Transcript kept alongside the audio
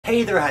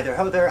Hey there, hi there,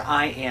 ho there,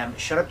 I am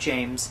Shut Up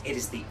James. It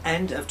is the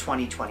end of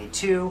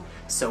 2022,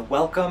 so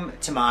welcome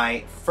to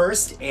my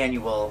first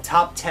annual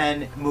Top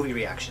 10 Movie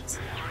Reactions.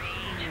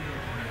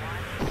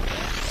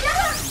 Shut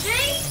up,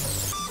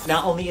 James!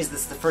 Not only is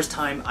this the first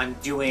time I'm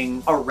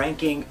doing a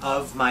ranking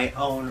of my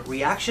own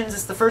reactions,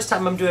 it's the first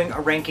time I'm doing a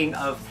ranking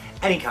of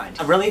any kind.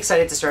 I'm really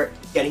excited to start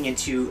getting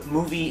into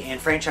movie and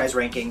franchise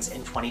rankings in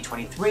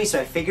 2023, so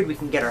I figured we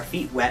can get our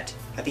feet wet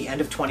at the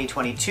end of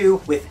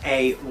 2022 with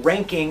a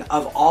ranking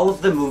of all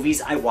of the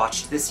movies I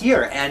watched this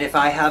year. And if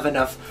I have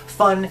enough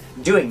fun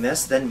doing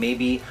this, then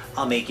maybe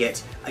I'll make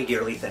it a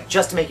yearly thing.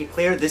 Just to make it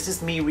clear, this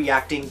is me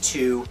reacting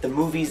to the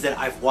movies that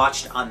I've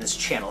watched on this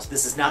channel. So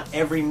this is not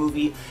every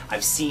movie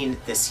I've seen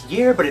this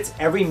year, but it's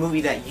every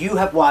movie that you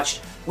have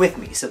watched with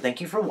me. So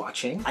thank you for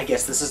watching. I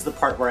guess this is the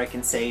part where I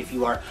can say if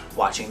you are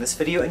watching this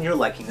video and you're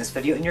liking this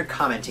video and you're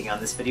commenting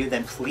on this video,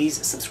 then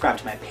please subscribe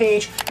to my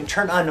page and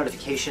turn on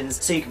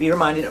notifications so you can be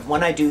reminded of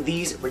when I do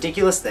these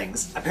ridiculous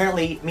things.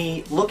 Apparently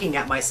me looking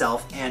at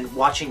myself and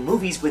watching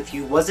movies with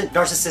you wasn't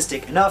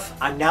narcissistic enough.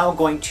 I'm now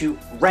going to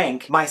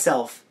rank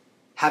myself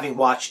having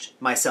watched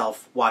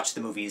myself watch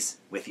the movies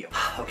with you.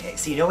 Okay,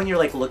 so you know when you're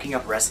like looking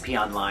up recipe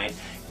online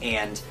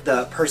and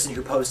the person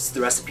who posts the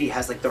recipe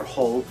has like their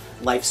whole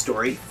life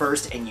story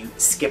first and you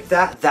skip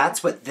that?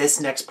 That's what this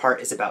next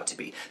part is about to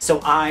be. So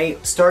I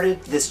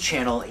started this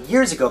channel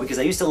years ago because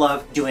I used to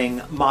love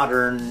doing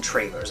modern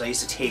trailers. I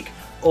used to take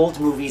old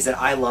movies that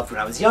I loved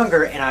when I was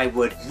younger and I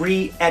would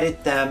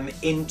re-edit them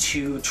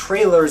into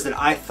trailers that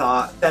I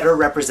thought better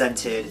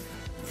represented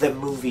the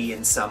movie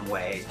in some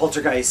way.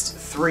 Poltergeist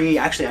 3,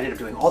 actually I ended up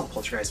doing all the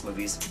Poltergeist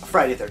movies.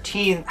 Friday the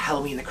 13th,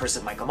 Halloween, The Curse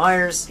of Michael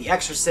Myers, The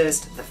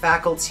Exorcist, The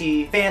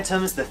Faculty,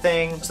 Phantoms, The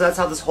Thing. So that's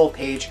how this whole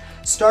page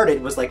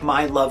started, was like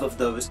my love of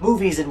those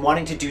movies and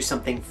wanting to do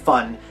something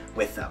fun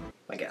with them,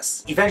 I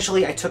guess.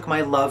 Eventually I took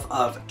my love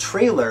of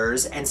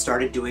trailers and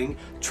started doing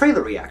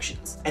trailer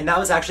reactions. And that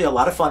was actually a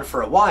lot of fun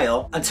for a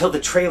while until the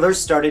trailers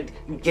started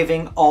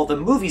giving all the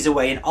movies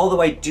away. And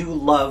although I do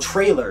love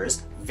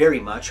trailers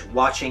very much,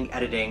 watching,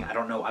 editing, I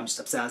don't know, I'm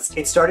just obsessed,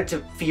 it started to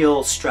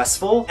feel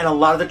stressful and a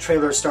lot of the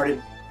trailers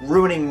started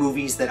ruining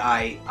movies that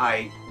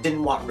I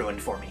didn't want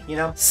ruined for me, you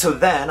know? So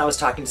then I was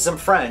talking to some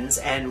friends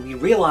and we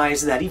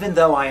realized that even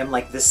though I am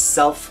like this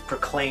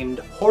self-proclaimed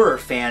horror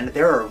fan,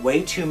 there are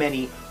way too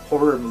many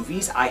horror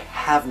movies I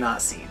have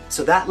not seen.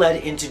 So that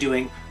led into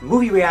doing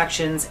movie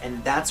reactions,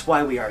 and that's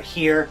why we are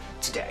here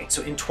today.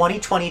 So in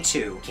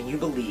 2022, can you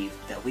believe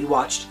that we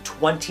watched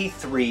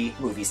 23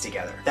 movies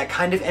together? That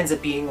kind of ends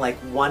up being like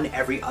one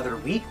every other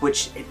week,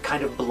 which it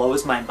kind of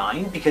blows my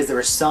mind because there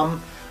are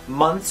some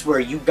months where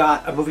you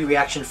got a movie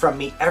reaction from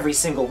me every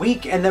single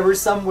week, and there were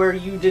some where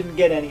you didn't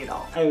get any at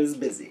all. I was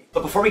busy.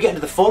 But before we get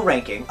into the full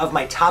ranking of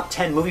my top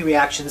 10 movie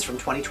reactions from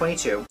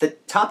 2022, the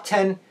top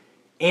 10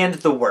 and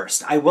the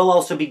worst. I will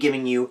also be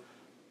giving you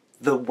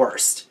the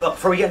worst. But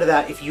before we get into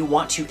that, if you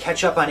want to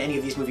catch up on any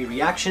of these movie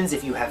reactions,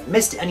 if you have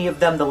missed any of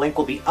them, the link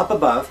will be up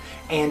above,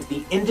 and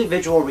the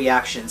individual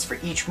reactions for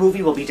each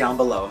movie will be down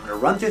below. I'm gonna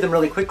run through them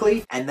really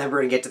quickly, and then we're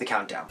gonna get to the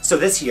countdown. So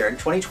this year, in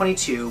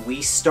 2022,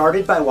 we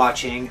started by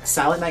watching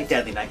Silent Night,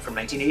 Deadly Night from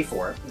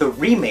 1984, the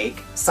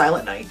remake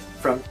Silent Night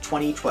from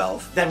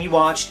 2012. Then we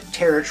watched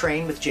Terror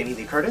Train with Jamie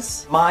Lee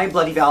Curtis, My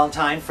Bloody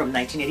Valentine from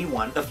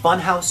 1981, The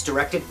Funhouse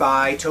directed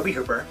by Tobe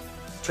Hooper,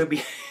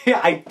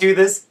 I do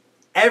this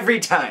every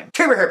time.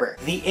 Tobe Hooper.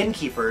 The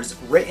Innkeepers,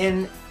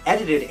 written,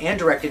 edited, and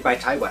directed by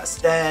Ty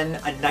West. Then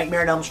A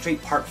Nightmare on Elm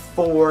Street Part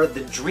 4,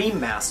 The Dream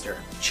Master,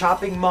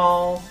 Chopping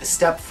Mall, The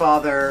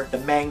Stepfather, The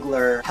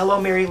Mangler, Hello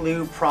Mary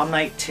Lou, Prom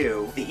Night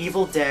 2, The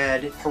Evil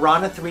Dead,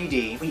 Piranha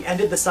 3D. We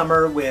ended the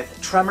summer with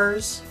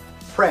Tremors,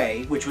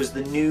 Prey, which was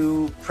the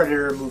new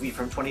Predator movie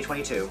from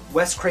 2022,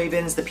 Wes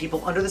Craven's The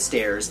People Under the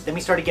Stairs. Then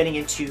we started getting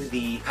into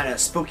the kind of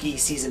spooky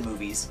season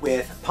movies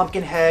with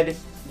Pumpkinhead,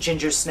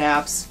 Ginger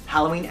Snaps,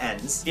 Halloween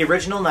Ends, the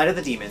original Night of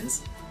the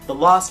Demons, The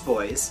Lost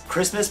Boys,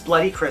 Christmas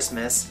Bloody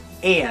Christmas,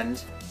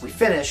 and we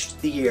finished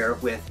the year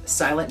with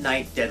Silent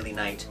Night, Deadly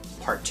Night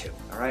Part 2.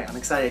 All right, I'm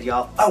excited,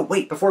 y'all. Oh,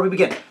 wait, before we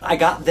begin, I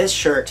got this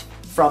shirt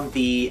from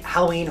the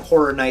Halloween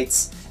Horror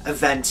Nights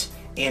event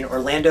in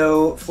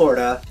Orlando,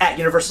 Florida at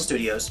Universal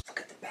Studios.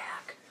 Look at the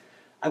back.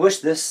 I wish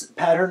this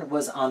pattern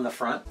was on the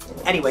front.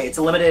 Anyway, it's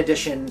a limited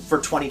edition for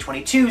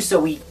 2022, so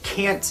we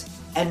can't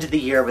end the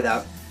year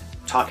without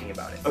talking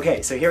about it.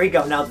 Okay, so here we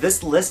go. Now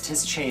this list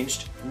has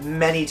changed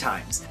many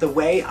times. The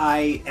way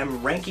I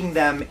am ranking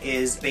them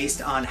is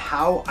based on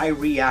how I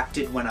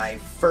reacted when I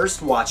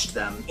first watched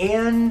them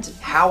and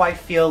how I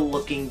feel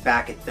looking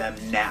back at them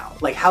now.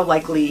 Like, how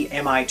likely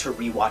am I to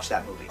rewatch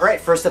that movie? All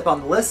right, first up on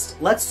the list,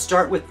 let's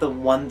start with the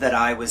one that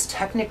I was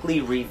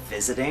technically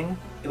revisiting.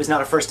 It was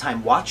not a first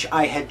time watch.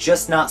 I had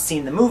just not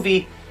seen the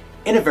movie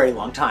in a very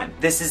long time.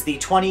 This is the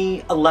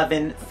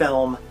 2011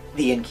 film,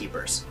 The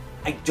Innkeepers.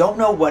 I don't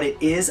know what it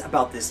is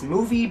about this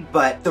movie,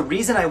 but the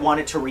reason I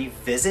wanted to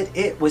revisit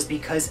it was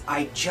because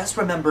I just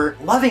remember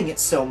loving it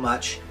so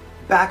much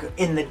back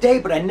in the day,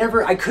 but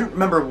I couldn't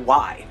remember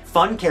why.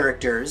 Fun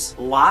characters,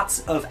 lots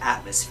of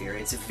atmosphere.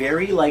 It's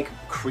very like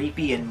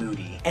creepy and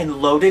moody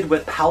and loaded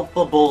with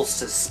palpable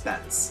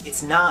suspense.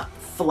 It's not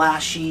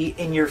flashy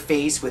in your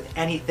face with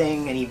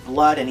anything, any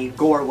blood, any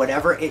gore,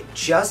 whatever. It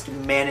just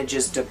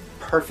manages to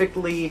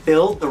perfectly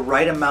build the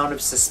right amount of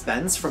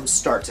suspense from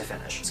start to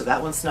finish. So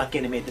that one snuck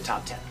in and made the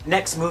top 10.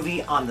 Next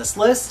movie on this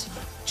list,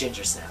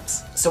 Ginger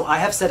Snaps. So I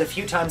have said a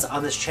few times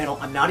on this channel,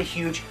 I'm not a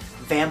huge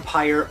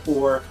vampire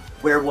or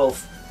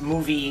werewolf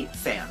movie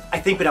fan. I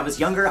think when I was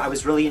younger, I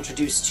was really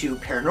introduced to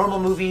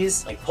paranormal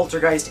movies like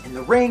Poltergeist and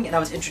The Ring, and I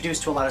was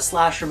introduced to a lot of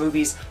slasher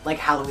movies like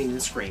Halloween and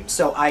Scream.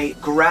 So I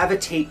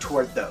gravitate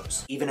toward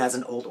those, even as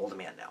an old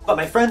man now. But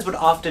my friends would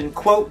often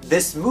quote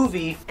this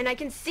movie, And I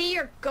can see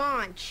your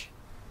gaunch.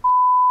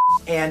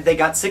 and they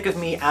got sick of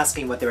me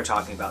asking what they were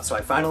talking about. So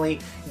I finally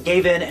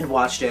gave in and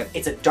watched it.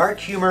 It's a dark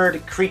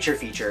humored creature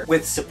feature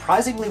with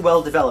surprisingly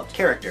well developed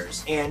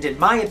characters, and in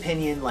my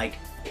opinion, like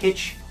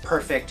pitch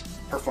perfect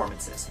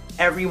performances.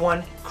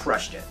 Everyone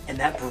crushed it. And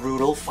that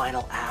brutal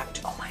final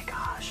act, oh my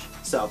gosh.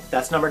 So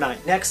that's number 9.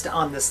 Next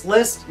on this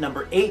list,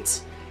 number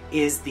 8,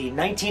 is the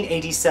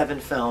 1987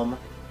 film,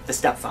 The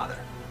Stepfather.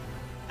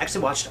 I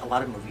actually watched a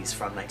lot of movies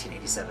from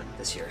 1987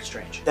 this year,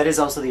 strange. That is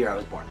also the year I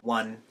was born,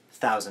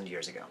 1,000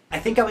 years ago. I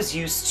think I was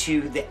used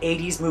to the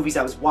 80s movies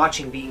I was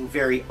watching being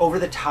very over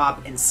the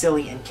top and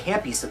silly and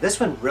campy, so this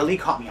one really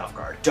caught me off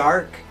guard.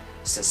 Dark,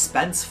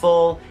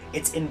 suspenseful,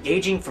 it's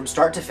engaging from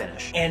start to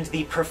finish, and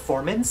the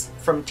performance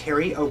from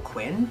Terry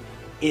O'Quinn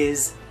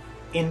is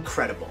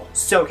incredible.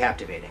 So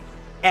captivating.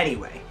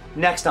 Anyway,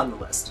 next on the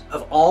list.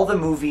 Of all the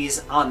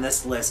movies on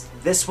this list,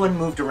 this one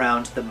moved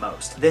around the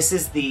most. This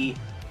is the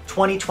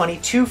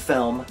 2022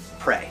 film,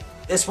 Prey.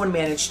 This one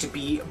managed to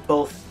be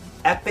both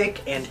epic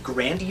and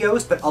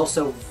grandiose, but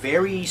also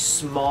very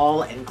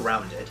small and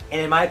grounded. And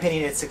in my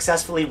opinion, it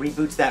successfully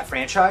reboots that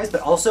franchise,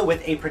 but also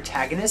with a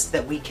protagonist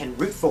that we can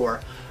root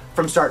for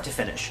from start to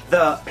finish.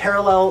 The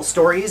parallel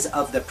stories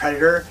of the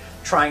Predator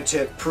trying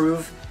to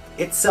prove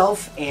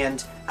itself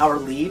and our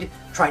lead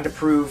trying to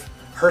prove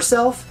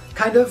herself,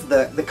 kind of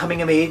the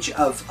coming of age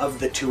of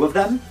the two of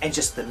them, and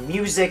just the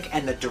music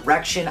and the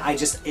direction, I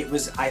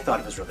thought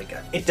it was really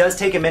good. It does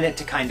take a minute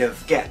to kind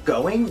of get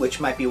going, which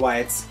might be why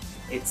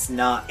it's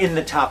not in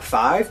the top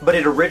 5, but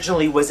it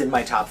originally was in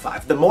my top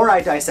 5. The more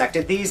I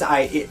dissected these,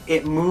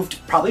 it moved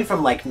probably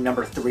from like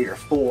number 3 or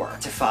 4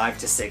 to 5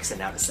 to 6 and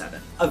now to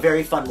 7. A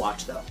very fun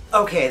watch though.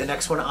 Okay, the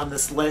next one on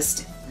this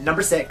list,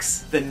 number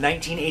 6, the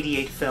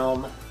 1988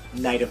 film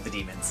Night of the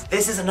Demons.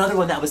 This is another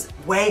one that was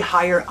way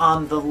higher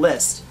on the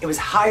list. It was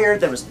higher,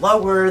 then it was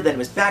lower, then it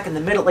was back in the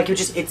middle. Like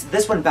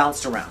this one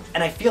bounced around.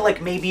 And I feel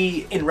like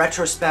maybe in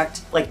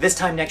retrospect, like this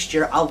time next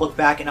year, I'll look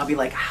back and I'll be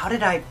like, how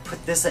did I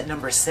put this at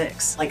number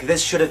 6? Like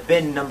this should have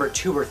been number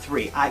 2 or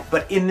 3.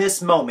 But in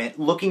this moment,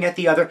 looking at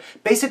the other,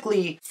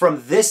 basically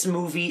from this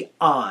movie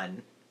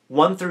on,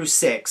 1 through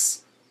 6,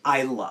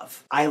 I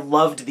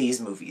loved these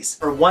movies.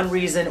 For one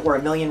reason or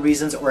a million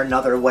reasons or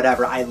another,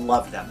 whatever, I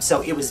loved them.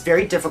 So it was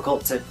very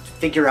difficult to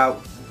figure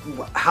out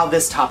how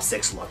this top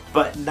 6 looked.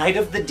 But Night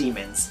of the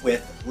Demons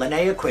with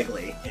Linnea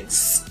Quigley and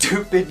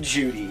stupid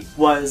Judy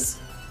was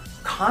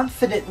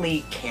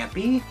confidently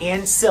campy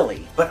and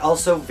silly, but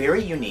also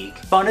very unique,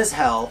 fun as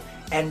hell,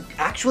 and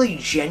actually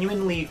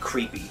genuinely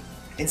creepy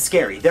and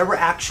scary. There were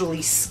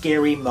actually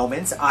scary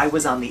moments. I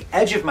was on the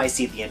edge of my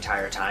seat the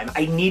entire time.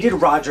 I needed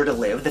Roger to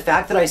live. The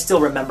fact that I still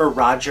remember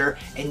Roger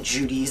and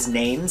Judy's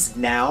names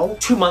now,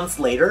 2 months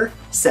later,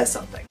 says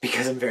something,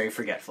 because I'm very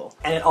forgetful.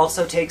 And it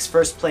also takes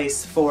first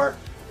place for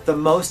the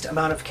most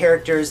amount of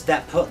characters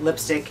that put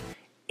lipstick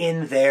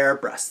in their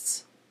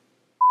breasts.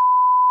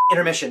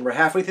 Intermission, we're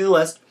halfway through the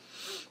list.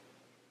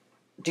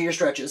 Do your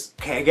stretches.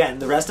 Okay, again,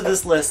 the rest of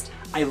this list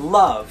I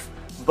love,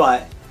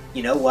 but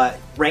you know what?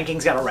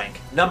 Ranking's gotta rank.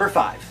 Number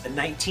 5, the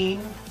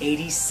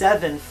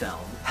 1987 film,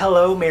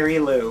 Hello, Mary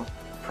Lou,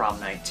 Prom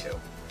Night 2.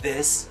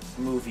 This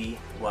movie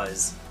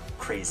was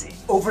crazy.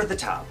 Over the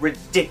top,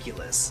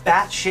 ridiculous,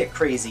 batshit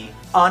crazy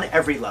on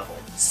every level,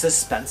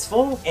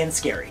 suspenseful and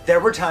scary. There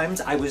were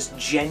times I was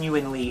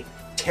genuinely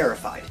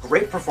terrified.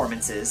 Great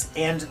performances,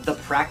 and the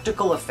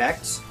practical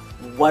effects,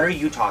 what are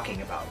you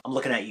talking about? I'm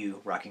looking at you,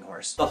 Rocking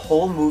Horse. The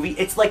whole movie,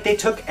 it's like they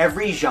took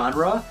every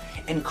genre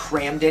and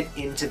crammed it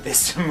into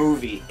this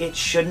movie. It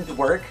shouldn't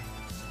work,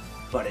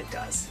 but it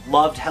does.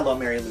 Loved Hello,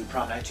 Mary Lou,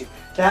 Prom Night 2.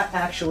 That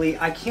actually,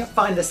 I can't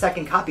find the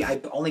second copy. I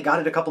only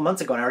got it a couple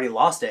months ago and I already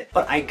lost it.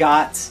 But I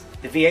got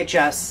the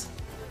VHS,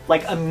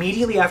 like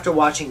immediately after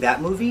watching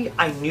that movie,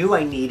 I knew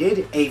I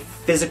needed a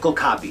physical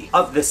copy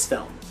of this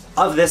film,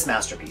 of this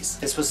masterpiece.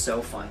 This was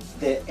so fun.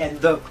 And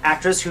the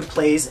actress who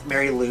plays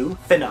Mary Lou,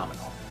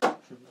 phenomenal.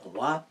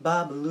 Wop,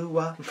 babaloo,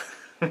 wop.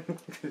 I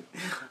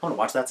want to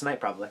watch that tonight,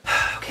 probably.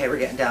 Okay, we're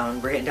getting down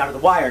to the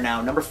wire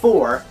now. Number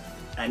 4,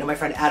 and I know my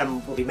friend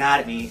Adam will be mad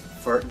at me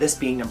for this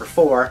being number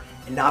 4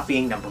 and not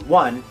being number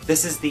 1.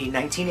 This is the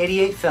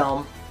 1988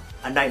 film,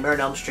 A Nightmare on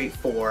Elm Street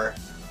 4,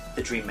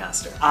 The Dream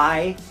Master.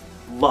 I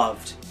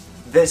loved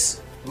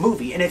this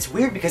movie, and it's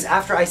weird because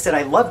after I said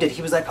I loved it,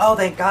 he was like, oh,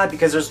 thank God,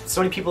 because there's so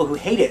many people who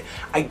hate it.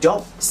 I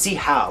don't see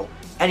how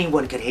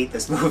anyone could hate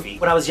this movie.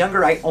 When I was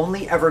younger, I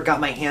only ever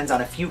got my hands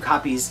on a few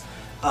copies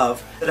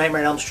of the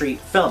Nightmare on Elm Street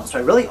films. So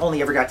I really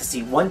only ever got to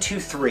see 1, 2,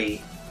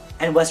 3,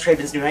 and Wes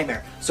Craven's New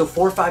Nightmare. So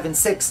 4, 5, and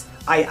 6,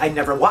 I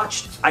never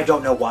watched. I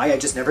don't know why, I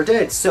just never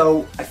did.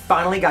 So I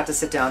finally got to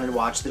sit down and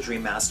watch The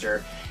Dream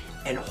Master,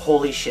 and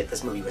holy shit,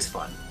 this movie was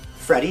fun.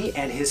 Freddy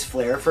and his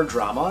flair for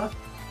drama,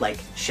 like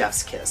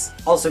chef's kiss.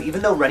 Also,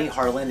 even though Renny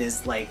Harlin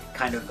is like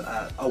kind of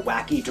a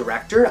wacky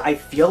director, I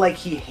feel like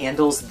he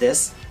handles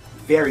this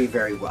very,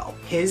 very well.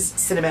 His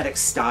cinematic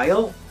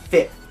style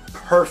fit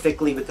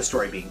perfectly with the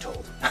story being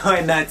told.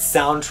 And that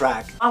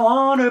soundtrack. I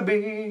wanna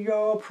be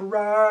your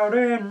pride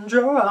and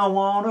joy,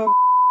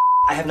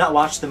 I have not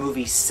watched the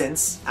movie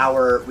since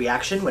our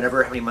reaction, how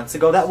many months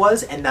ago that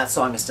was, and that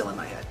song is still in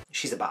my head.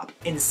 She's a bop.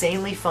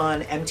 Insanely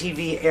fun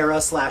MTV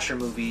era slasher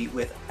movie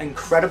with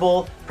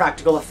incredible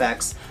practical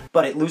effects,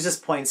 but it loses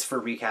points for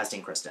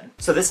recasting Kristen.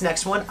 So this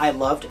next one I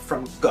loved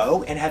from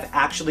go and have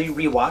actually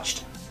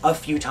rewatched a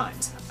few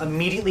times.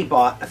 Immediately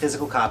bought a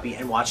physical copy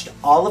and watched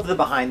all of the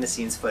behind the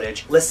scenes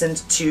footage,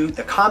 listened to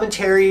the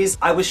commentaries.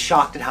 I was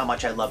shocked at how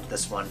much I loved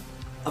this one.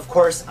 Of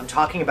course, I'm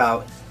talking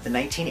about the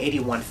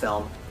 1981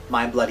 film,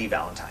 My Bloody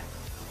Valentine.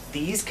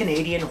 These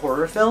Canadian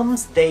horror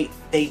films, they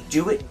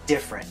do it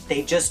different.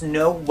 They just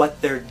know what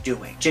they're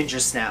doing. Ginger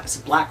Snaps,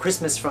 Black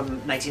Christmas from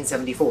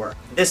 1974.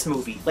 This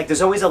movie, like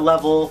there's always a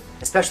level,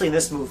 especially in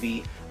this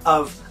movie,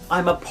 of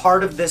I'm a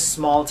part of this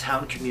small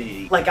town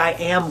community. Like I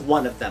am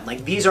one of them.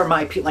 Like these are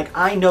my people, like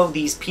I know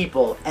these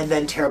people, and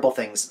then terrible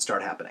things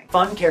start happening.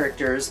 Fun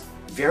characters,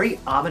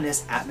 very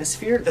ominous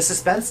atmosphere. The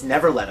suspense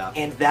never let up,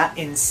 and that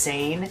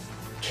insane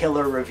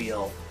killer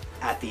reveal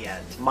at the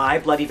end. My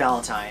Bloody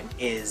Valentine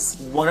is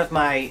one of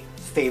my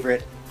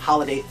favorite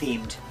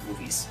holiday-themed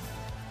movies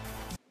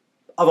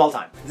of all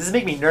time. This is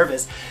making me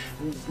nervous.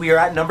 We are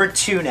at number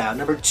 2 now.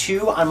 Number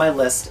 2 on my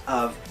list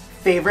of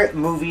favorite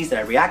movies that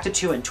I reacted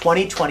to in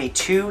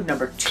 2022.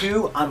 Number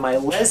 2 on my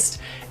list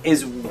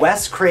is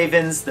Wes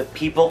Craven's The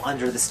People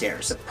Under the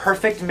Stairs. A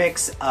perfect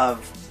mix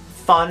of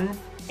fun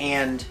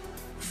and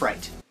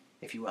fright,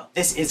 if you will.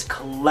 This is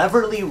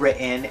cleverly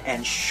written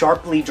and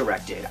sharply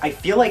directed. I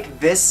feel like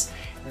this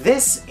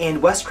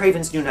and Wes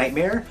Craven's New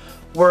Nightmare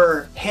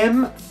were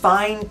him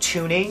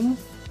fine-tuning.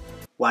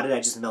 Why did I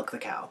just milk the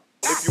cow?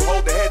 If you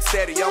hold the head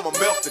steady, I'ma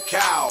milk the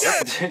cow.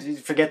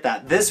 Forget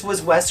that. This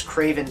was Wes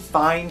Craven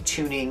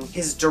fine-tuning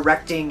his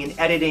directing and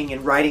editing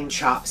and writing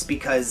chops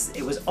because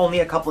it was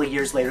only a couple of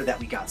years later that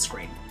we got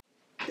Scream.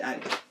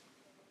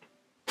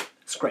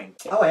 Scream.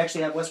 Oh, I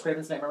actually have Wes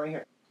Craven's Nightmare right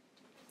here.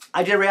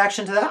 I did a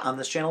reaction to that on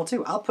this channel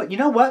too. I'll put, you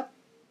know what?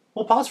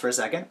 We'll pause for a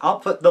second. I'll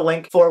put the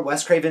link for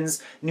Wes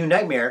Craven's New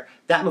Nightmare,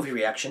 that movie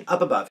reaction, up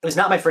above. It was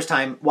not my first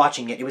time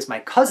watching it. It was my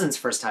cousin's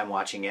first time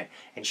watching it,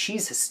 and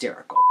she's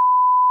hysterical.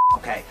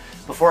 Okay,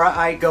 before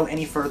I go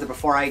any further,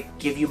 before I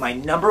give you my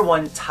number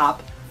 1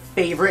 top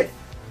favorite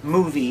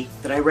movie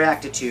that I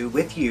reacted to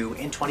with you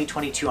in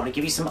 2022, I'm gonna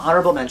give you some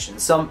honorable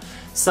mentions.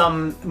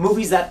 Some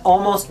movies that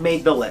almost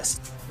made the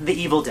list. The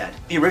Evil Dead.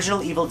 The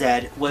original Evil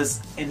Dead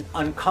was an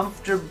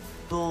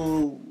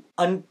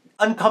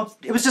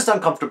it was just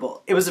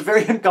uncomfortable. It was a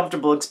very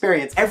uncomfortable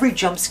experience. Every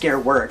jump scare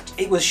worked.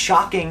 It was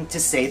shocking to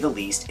say the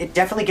least. It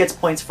definitely gets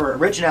points for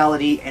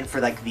originality and for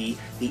like the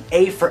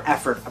A for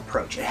effort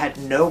approach. It had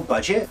no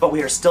budget, but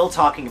we are still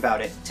talking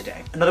about it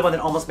today. Another one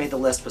that almost made the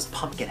list was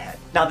Pumpkinhead.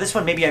 Now this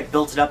one, maybe I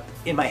built it up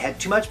in my head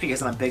too much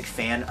because I'm a big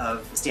fan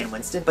of Stan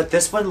Winston, but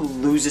this one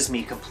loses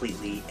me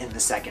completely in the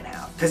second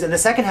half. Because in the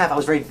second half, I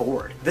was very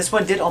bored. This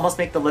one did almost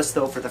make the list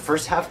though for the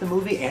first half of the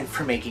movie and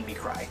for making me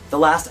cry. The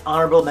last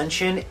honorable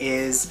mention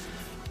is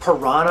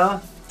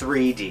Piranha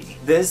 3D.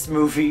 This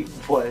movie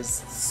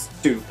was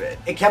stupid.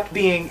 It kept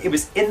being, it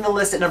was in the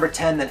list at number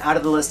 10, then out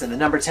of the list, and then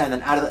number 10,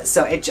 then out of the,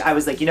 so I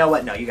was like, you know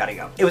what, no, you gotta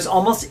go. It was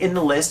almost in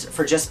the list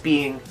for just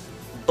being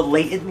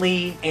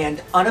blatantly and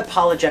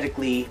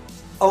unapologetically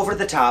over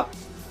the top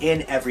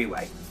in every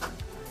way.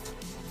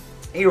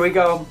 Here we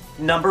go,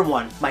 number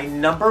 1. My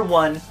number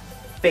 1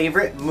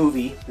 favorite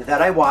movie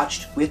that I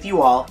watched with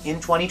you all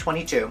in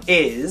 2022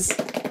 is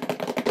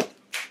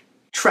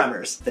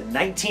Tremors, the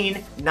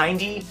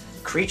 1990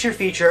 creature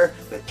feature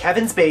with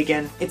Kevin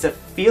Bacon. It's a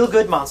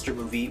feel-good monster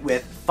movie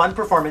with fun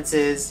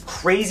performances,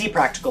 crazy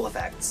practical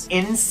effects,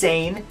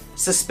 insane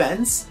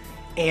suspense,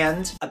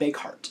 and a big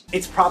heart.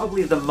 It's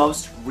probably the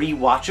most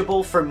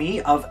rewatchable for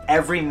me of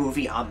every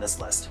movie on this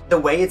list. The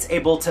way it's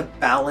able to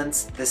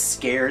balance the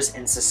scares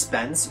and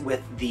suspense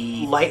with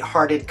the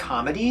lighthearted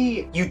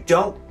comedy, you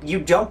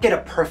don't get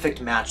a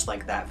perfect match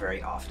like that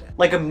very often.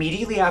 Like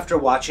immediately after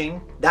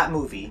watching that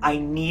movie, I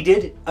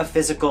needed a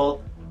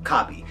physical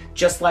copy.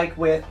 Just like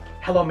with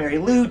Hello Mary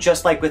Lou,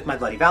 just like with My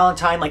Bloody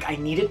Valentine, like I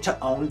needed to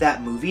own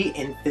that movie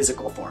in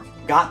physical form.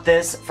 Got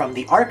this from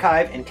the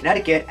archive in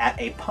Connecticut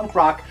at a punk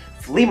rock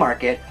flea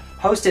market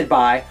hosted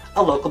by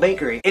a local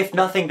bakery. If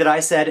nothing that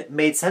I said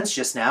made sense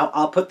just now,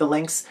 I'll put the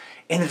links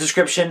in the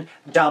description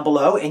down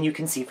below and you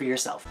can see for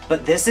yourself.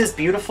 But this is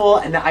beautiful,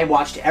 and I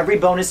watched every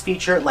bonus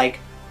feature like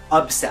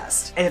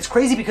obsessed. And it's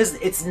crazy because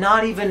it's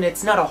not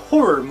a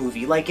horror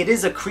movie. Like, it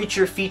is a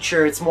creature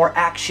feature, it's more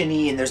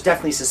action-y, and there's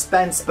definitely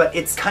suspense, but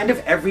it's kind of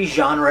every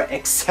genre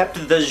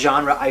except the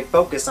genre I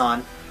focus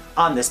on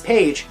this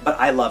page, but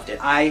I loved it.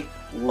 I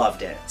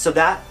loved it. So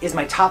that is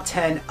my top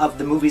 10 of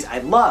the movies I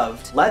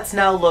loved. Let's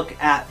now look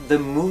at the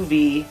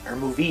movie or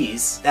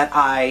movies that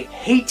I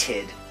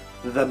hated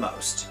the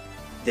most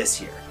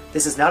this year.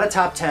 This is not a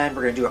top 10.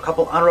 We're gonna do a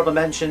couple honorable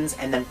mentions,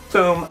 and then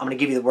boom, I'm gonna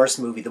give you the worst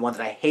movie, the one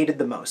that I hated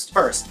the most.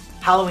 First,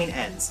 Halloween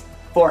Ends.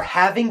 For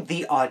having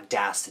the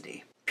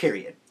audacity,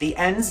 period. The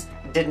ends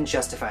didn't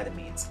justify the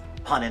means,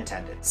 pun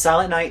intended.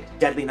 Silent Night,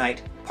 Deadly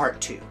Night, Part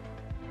 2.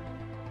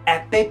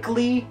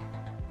 Epically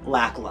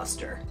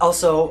lackluster.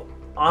 Also,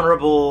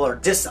 honorable or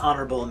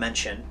dishonorable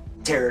mention,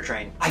 Terror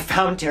Train. I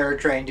found Terror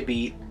Train to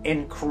be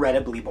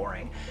incredibly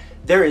boring.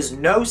 There is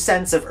no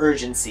sense of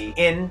urgency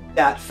in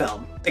that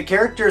film. The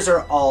characters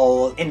are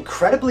all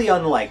incredibly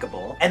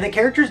unlikable, and the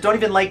characters don't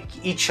even like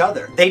each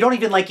other. They don't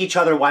even like each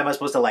other, why am I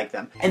supposed to like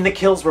them? And the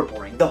kills were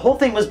boring. The whole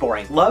thing was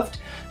boring. Loved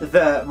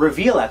the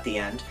reveal at the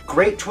end.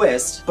 Great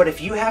twist, but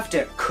if you have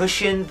to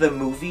cushion the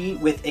movie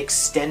with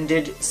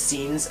extended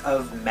scenes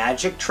of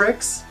magic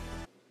tricks,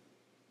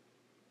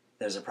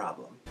 there's a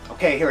problem.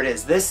 Okay, here it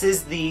is. This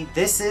is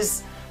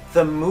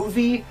the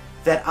movie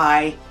that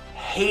I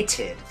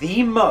hated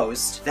the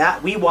most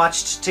that we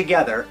watched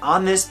together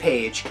on this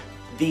page.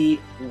 The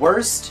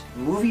worst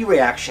movie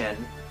reaction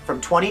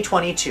from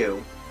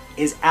 2022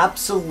 is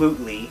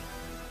absolutely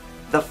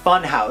The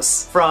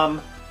Funhouse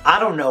from, I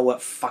don't know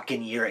what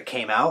fucking year it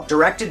came out.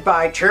 Directed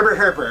by Turber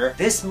Herber.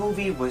 This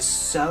movie was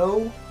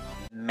so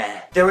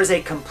meh. There was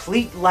a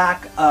complete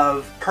lack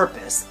of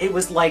purpose. It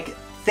was like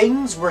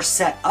things were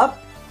set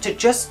up to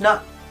just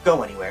not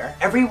go anywhere.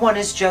 Everyone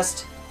is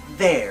just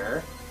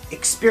there,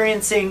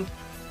 experiencing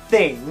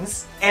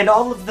things, and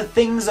all of the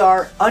things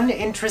are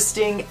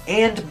uninteresting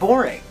and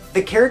boring.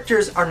 The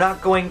characters are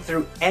not going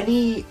through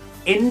any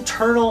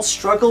internal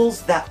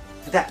struggles that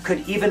could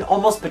even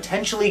almost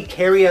potentially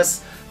carry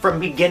us from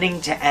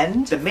beginning to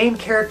end. The main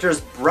character's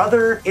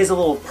brother is a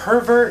little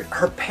pervert.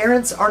 Her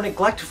parents are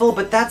neglectful,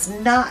 but that's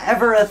not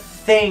ever a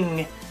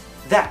thing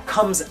that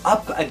comes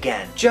up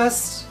again.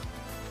 Just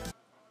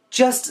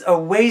a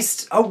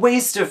waste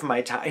of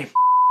my time.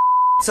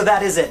 So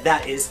that is it.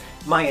 That is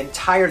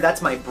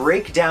that's my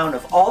breakdown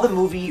of all the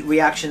movie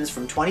reactions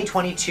from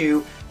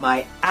 2022.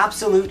 My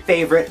absolute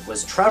favorite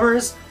was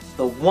Tremors.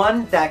 The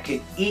one that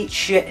could eat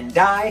shit and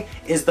die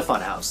is The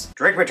Funhouse.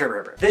 Directed by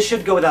Turber Herber. This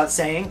should go without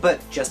saying,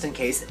 but just in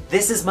case,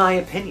 this is my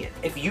opinion.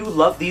 If you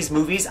love these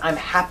movies, I'm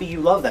happy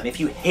you love them. If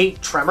you hate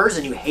Tremors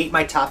and you hate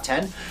my top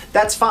 10,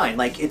 that's fine.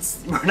 Like,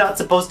 we're not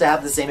supposed to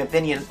have the same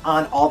opinion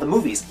on all the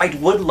movies. I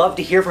would love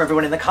to hear from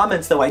everyone in the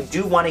comments, though. I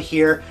do want to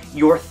hear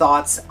your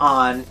thoughts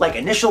on, like,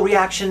 initial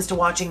reactions to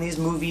watching these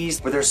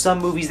movies. Were there some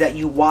movies that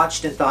you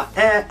watched and thought,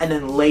 eh, and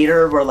then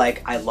later were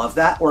like, I love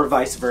that, or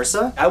vice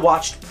versa? I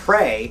watched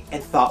Prey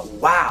and thought,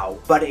 wow,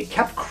 but it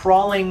kept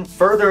crawling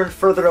further and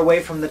further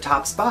away from the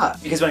top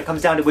spot. Because when it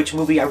comes down to which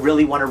movie I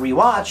really want to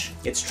rewatch,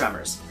 it's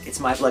Tremors. It's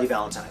My Bloody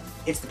Valentine.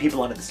 It's The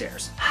People Under the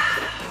Stairs.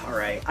 All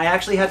right, I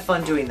actually had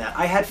fun doing that.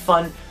 I had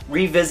fun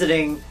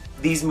revisiting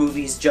these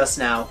movies just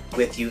now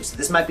with you, so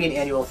this might be an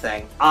annual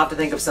thing. I'll have to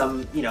think of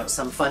some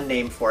fun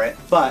name for it,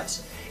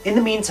 but in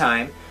the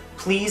meantime,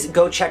 please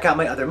go check out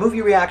my other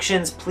movie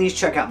reactions. Please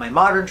check out my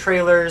modern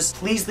trailers.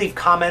 Please leave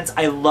comments.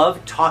 I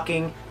love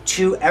talking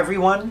to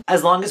everyone,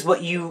 as long as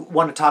what you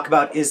want to talk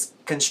about is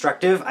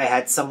constructive. I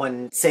had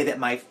someone say that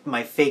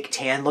my fake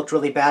tan looked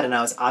really bad, and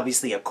I was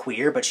obviously a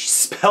queer, but she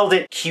spelled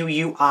it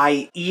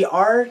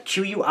Q-U-I-E-R?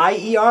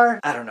 Q-U-I-E-R?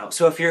 I don't know.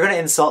 So if you're gonna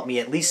insult me,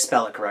 at least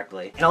spell it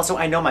correctly. And also,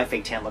 I know my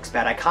fake tan looks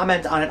bad. I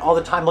comment on it all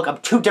the time. Look, I'm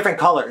 2 different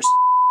colors.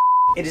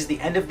 It is the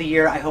end of the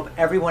year. I hope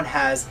everyone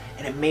has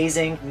an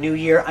amazing new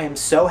year. I am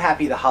so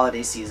happy the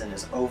holiday season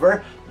is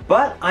over,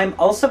 but I'm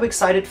also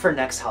excited for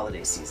next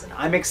holiday season.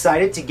 I'm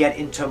excited to get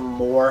into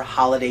more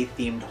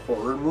holiday-themed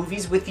horror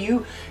movies with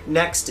you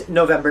next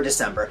November,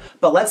 December.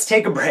 But let's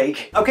take a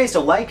break. Okay,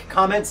 so like,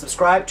 comment,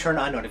 subscribe, turn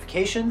on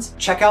notifications.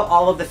 Check out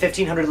all of the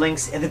 1,500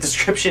 links in the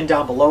description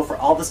down below for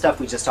all the stuff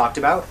we just talked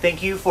about.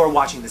 Thank you for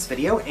watching this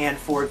video and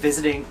for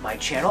visiting my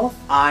channel.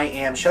 I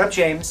am Shut Up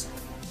James.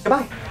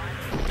 Goodbye.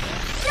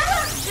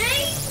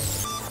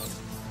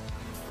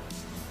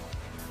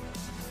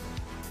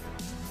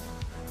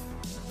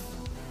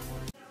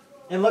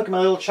 And look, my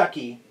little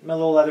Chucky, my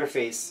little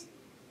Leatherface.